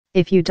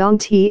If you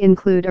don't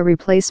include a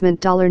replacement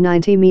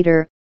 $90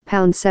 meter,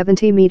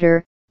 £70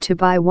 meter, to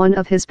buy one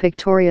of his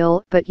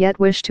pictorial but yet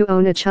wish to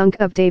own a chunk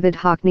of David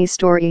Hockney's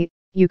story,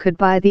 you could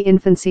buy the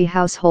Infancy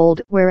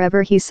household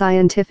wherever he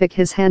scientific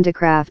his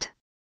handicraft.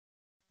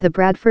 The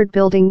Bradford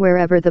building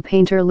wherever the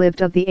painter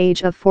lived of the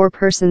age of 4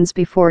 persons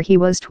before he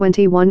was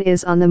 21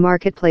 is on the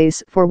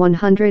marketplace for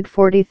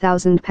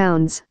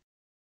 £140,000.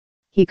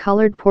 He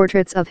coloured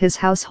portraits of his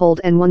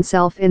household and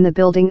oneself in the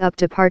building up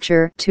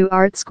departure to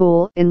art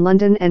school in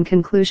London and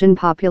conclusion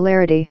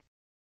popularity.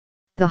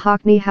 The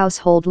Hockney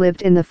household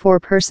lived in the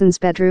 4 persons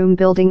bedroom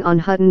building on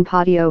Hutton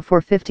Patio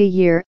for 50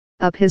 years,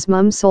 up his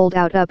mum sold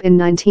out up in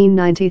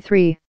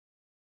 1993.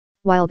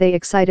 While they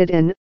excited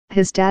in,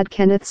 his dad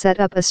Kenneth set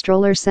up a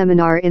stroller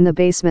seminar in the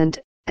basement,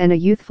 and a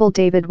youthful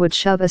David would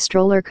shove a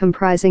stroller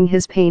comprising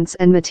his paints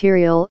and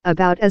material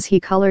about as he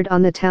colored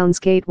on the town's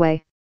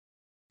gateway.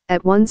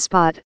 At one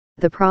spot,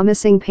 the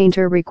promising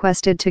painter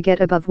requested to get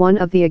above one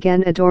of the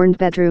again adorned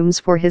bedrooms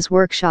for his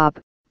workshop,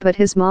 but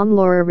his mom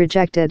Laura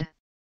rejected.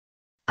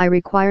 "I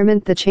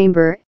requirement the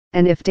chamber,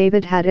 and if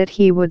David had it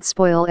he would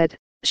spoil it,"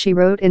 she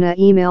wrote in an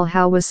email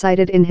how was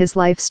cited in his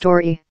life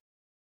story.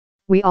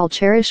 "We all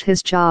cherish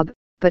his job,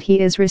 but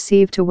he is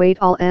received to wait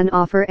all and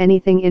offer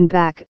anything in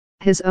back."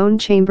 His own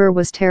chamber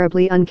was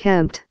terribly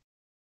unkempt.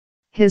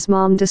 His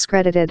mom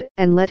discredited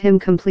and let him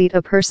complete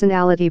a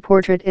personality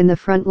portrait in the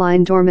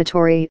front-line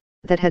dormitory,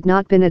 that had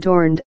not been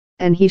adorned,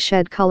 and he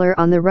shed color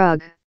on the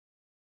rug.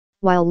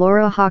 While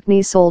Laura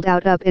Hockney sold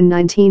out up in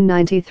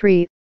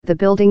 1993, the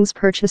building's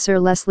purchaser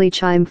Leslie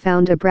Chime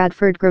found a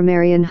Bradford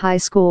Grammarian High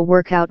School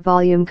workout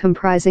volume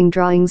comprising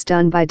drawings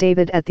done by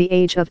David at the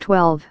age of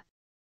 12.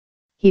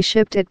 He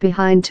shipped it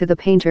behind to the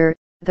painter,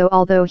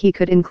 although he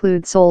could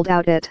include sold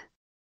out it.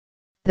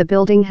 The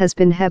building has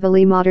been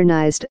heavily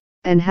modernized,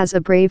 and has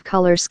a brave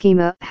color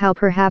schema how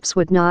perhaps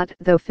would not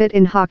though fit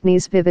in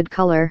Hockney's vivid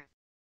color.